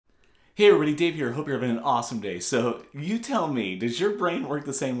Hey everybody, Dave here. Hope you're having an awesome day. So, you tell me, does your brain work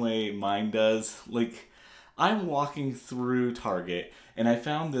the same way mine does? Like, I'm walking through Target and I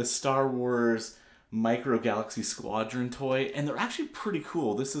found this Star Wars Micro Galaxy Squadron toy, and they're actually pretty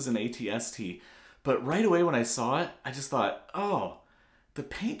cool. This is an ATST. But right away when I saw it, I just thought, oh, the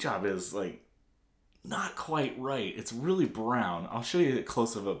paint job is like not quite right. It's really brown. I'll show you a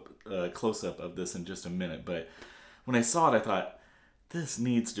close up of this in just a minute. But when I saw it, I thought this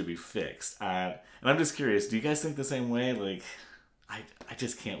needs to be fixed. And I'm just curious. Do you guys think the same way? Like, I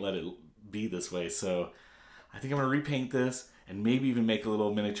just can't let it be this way. So I think I'm gonna repaint this and maybe even make a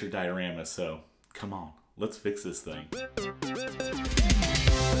little miniature diorama. So come on, let's fix this thing.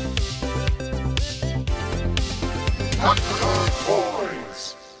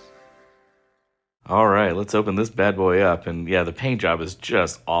 All right, let's open this bad boy up. And yeah, the paint job is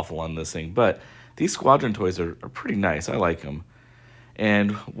just awful on this thing, but these Squadron toys are pretty nice. I like them.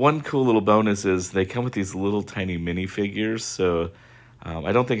 And one cool little bonus is they come with these little tiny minifigures, so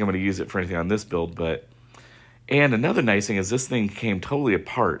I don't think I'm going to use it for anything on this build, but... And another nice thing is this thing came totally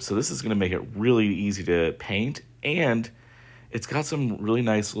apart, so this is going to make it really easy to paint, and it's got some really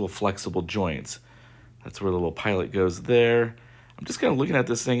nice little flexible joints. That's where the little pilot goes there. I'm just kind of looking at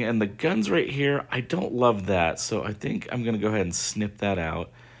this thing, and the guns right here, I don't love that, so I think I'm going to go ahead and snip that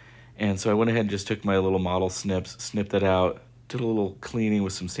out. And so I went ahead and just took my little model snips, snipped that out, did a little cleaning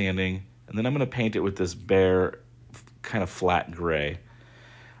with some sanding, and then I'm going to paint it with this bare kind of flat gray.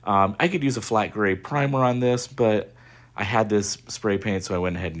 I could use a flat gray primer on this, but I had this spray paint, so I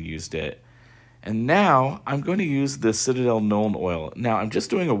went ahead and used it. And now I'm going to use the Citadel Nuln Oil. Now I'm just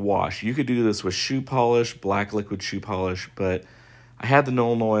doing a wash. You could do this with shoe polish, black liquid shoe polish, but I had the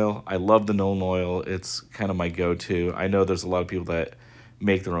Nuln Oil. I love the Nuln Oil. It's kind of my go-to. I know there's a lot of people that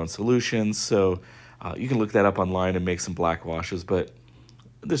make their own solutions, so you can look that up online and make some black washes, but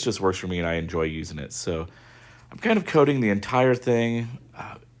this just works for me and I enjoy using it. So I'm kind of coating the entire thing,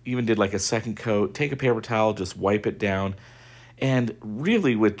 even did like a second coat. Take a paper towel, just wipe it down, and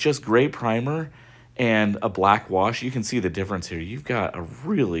really with just gray primer and a black wash, you can see the difference here. You've got a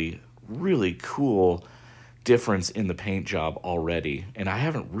really, really cool difference in the paint job already, and I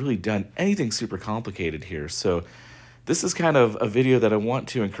haven't really done anything super complicated here. So this is kind of a video that I want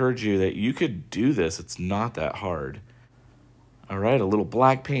to encourage you that you could do this. It's not that hard. All right, a little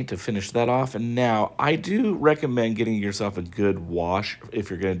black paint to finish that off. And now I do recommend getting yourself a good wash if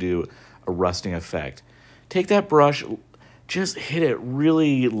you're going to do a rusting effect. Take that brush, just hit it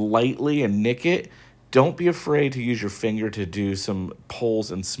really lightly and nick it. Don't be afraid to use your finger to do some pulls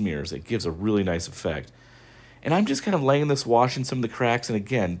and smears. It gives a really nice effect. And I'm just kind of laying this wash in some of the cracks. And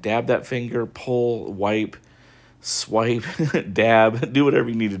again, dab that finger, pull, wipe, swipe, dab, do whatever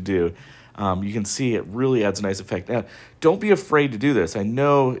you need to do. You can see it really adds a nice effect. Now, don't be afraid to do this. I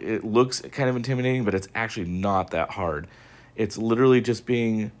know it looks kind of intimidating, but it's actually not that hard. It's literally just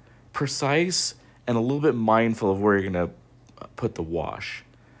being precise and a little bit mindful of where you're going to put the wash.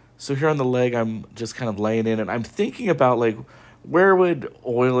 So here on the leg, I'm just kind of laying in, and I'm thinking about, like, where would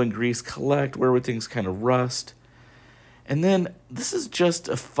oil and grease collect? Where would things kind of rust? And then this is just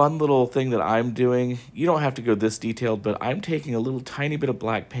a fun little thing that I'm doing. You don't have to go this detailed, but I'm taking a little tiny bit of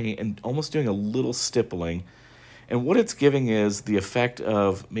black paint and almost doing a little stippling. And what it's giving is the effect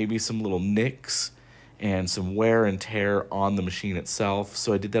of maybe some little nicks and some wear and tear on the machine itself.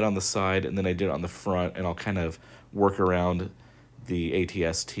 So I did that on the side, and then I did it on the front, and I'll kind of work around the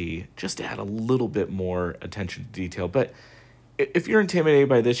ATST just to add a little bit more attention to detail. But if you're intimidated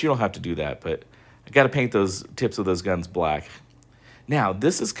by this, you don't have to do that, but I got to paint those tips of those guns black. Now,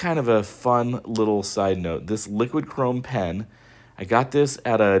 this is kind of a fun little side note. This liquid chrome pen, I got this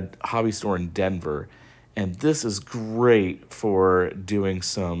at a hobby store in Denver, and this is great for doing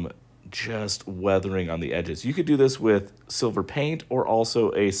some just weathering on the edges. You could do this with silver paint or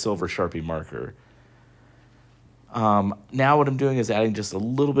also a silver Sharpie marker. Now what I'm doing is adding just a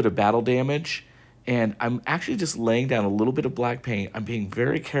little bit of battle damage, and I'm actually just laying down a little bit of black paint. I'm being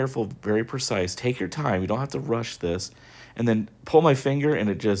very careful, very precise. Take your time. You don't have to rush this. And then pull my finger, and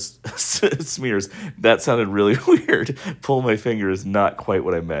it just smears. That sounded really weird. Pull my finger is not quite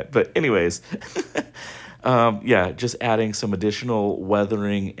what I meant. But anyways, yeah, just adding some additional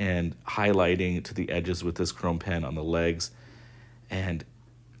weathering and highlighting to the edges with this chrome pen on the legs. And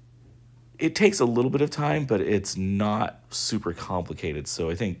it takes a little bit of time, but it's not super complicated.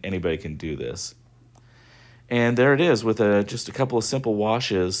 So I think anybody can do this. And there it is. With just a couple of simple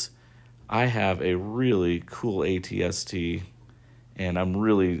washes, I have a really cool ATST, and I'm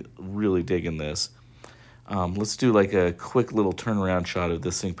really, really digging this. Let's do like a quick little turnaround shot of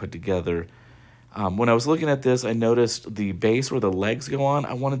this thing put together. When I was looking at this, I noticed the base where the legs go on.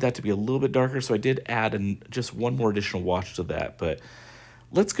 I wanted that to be a little bit darker, so I did add just one more additional wash to that. But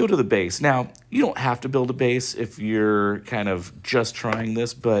let's go to the base. Now, you don't have to build a base if you're kind of just trying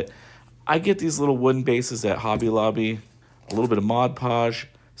this, but I get these little wooden bases at Hobby Lobby, a little bit of Mod Podge,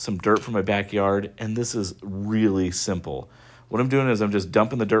 some dirt from my backyard, and this is really simple. What I'm doing is I'm just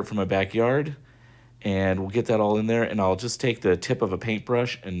dumping the dirt from my backyard, and we'll get that all in there, and I'll just take the tip of a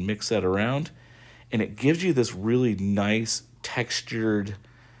paintbrush and mix that around, and it gives you this really nice textured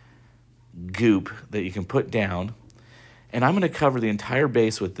goop that you can put down. And I'm going to cover the entire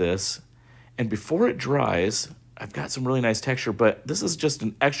base with this, and before it dries, I've got some really nice texture, but this is just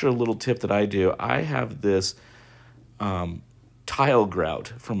an extra little tip that I do. I have this tile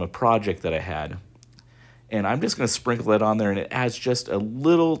grout from a project that I had, and I'm just going to sprinkle that on there, and it adds just a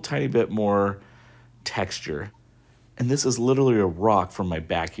little tiny bit more texture. And this is literally a rock from my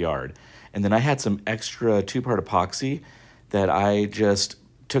backyard. And then I had some extra 2-part epoxy that I just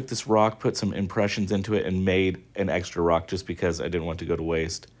took this rock, put some impressions into it, and made an extra rock just because I didn't want to go to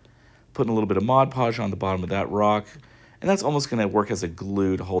waste. Putting a little bit of Mod Podge on the bottom of that rock, and that's almost going to work as a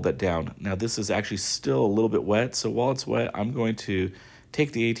glue to hold that down. Now this is actually still a little bit wet, so while it's wet, I'm going to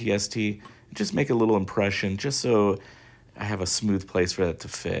take the ATST and just make a little impression just so I have a smooth place for that to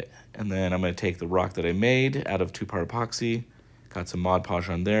fit. And then I'm going to take the rock that I made out of 2-part epoxy, got some Mod Podge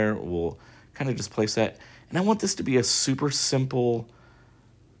on there, we'll kind of just place that. And I want this to be a super simple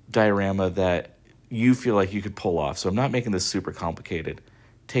diorama that you feel like you could pull off. So I'm not making this super complicated.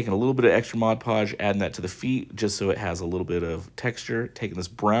 Taking a little bit of extra Mod Podge, adding that to the feet just so it has a little bit of texture. Taking this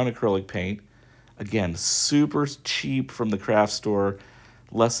brown acrylic paint, again, super cheap from the craft store,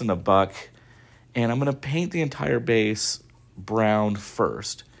 less than $1. And I'm going to paint the entire base brown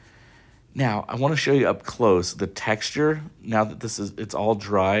first. Now, I want to show you up close the texture now that it's all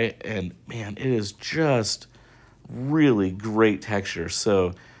dry, and man, it is just really great texture.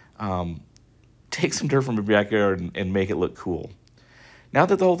 So take some dirt from your backyard and make it look cool. Now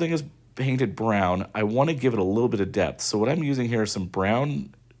that the whole thing is painted brown, I want to give it a little bit of depth. So what I'm using here is some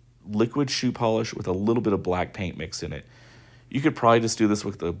brown liquid shoe polish with a little bit of black paint mixed in it. You could probably just do this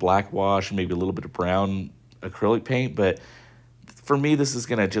with the black wash and maybe a little bit of brown acrylic paint, but for me, this is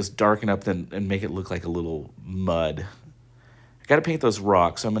going to just darken up and make it look like a little mud. I got to paint those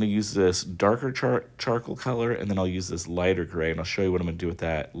rocks, so I'm going to use this darker charcoal color, and then I'll use this lighter gray, and I'll show you what I'm going to do with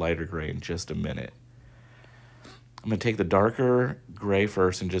that lighter gray in just a minute. I'm going to take the darker gray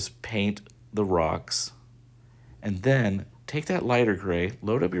first and just paint the rocks, and then take that lighter gray,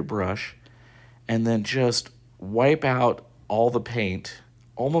 load up your brush, and then just wipe out all the paint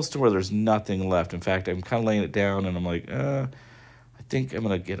almost to where there's nothing left. In fact, I'm kind of laying it down, and I'm like, I think I'm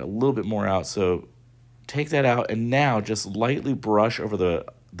going to get a little bit more out. So take that out, and now just lightly brush over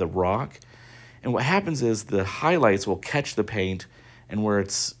the rock. And what happens is the highlights will catch the paint, and where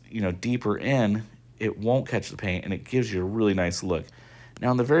it's deeper in, it won't catch the paint, and it gives you a really nice look.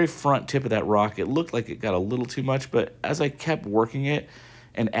 Now on the very front tip of that rock, it looked like it got a little too much, but as I kept working it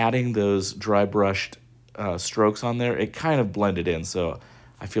and adding those dry brushed strokes on there, it kind of blended in, so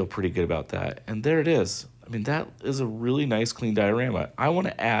I feel pretty good about that. And there it is. I mean, that is a really nice clean diorama. I want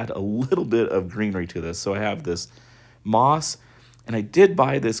to add a little bit of greenery to this, so I have this moss, and I did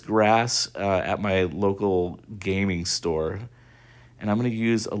buy this grass at my local gaming store, and I'm going to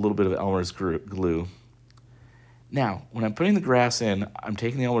use a little bit of Elmer's glue. Now, when I'm putting the grass in, I'm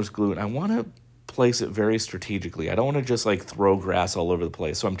taking the Elmer's glue, and I want to place it very strategically. I don't want to just like throw grass all over the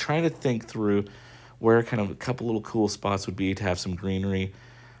place. So I'm trying to think through where kind of a couple little cool spots would be to have some greenery.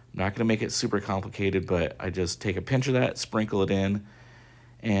 I'm not going to make it super complicated, but I just take a pinch of that, sprinkle it in,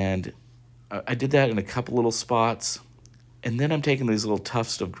 and I did that in a couple little spots. And then I'm taking these little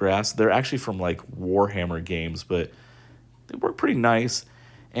tufts of grass. They're actually from like Warhammer games, but they work pretty nice.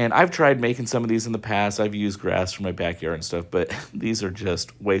 And I've tried making some of these in the past. I've used grass from my backyard and stuff, but these are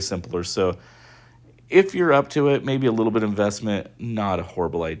just way simpler. So if you're up to it, maybe a little bit of investment, not a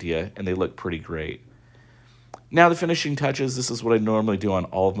horrible idea, and they look pretty great. Now the finishing touches, this is what I normally do on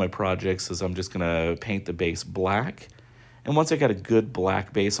all of my projects, is I'm just going to paint the base black. And once I got a good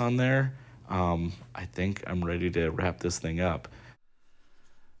black base on there, I think I'm ready to wrap this thing up.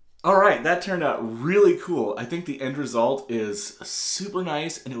 All right, that turned out really cool. I think the end result is super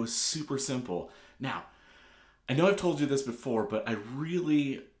nice, and it was super simple. Now, I know I've told you this before, but I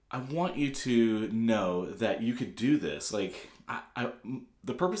want you to know that you could do this. Like,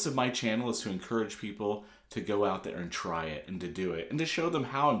 the purpose of my channel is to encourage people to go out there and try it and to do it and to show them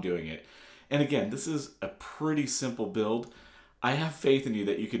how I'm doing it. And again, this is a pretty simple build. I have faith in you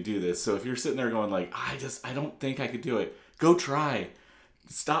that you could do this. So if you're sitting there going like, I don't think I could do it, go try.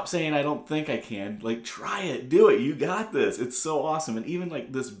 stop saying I don't think I can. Like, try it, do it. You got this. It's so awesome. And even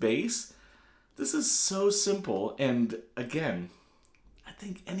like this base, this is so simple. And again, I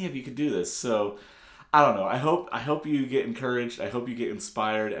think any of you could do this. So I don't know. I hope you get encouraged. I hope you get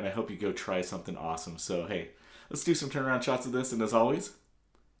inspired, and I hope you go try something awesome. So hey, let's do some turnaround shots of this. And as always,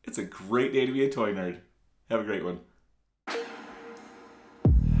 it's a great day to be a toy nerd. Have a great one.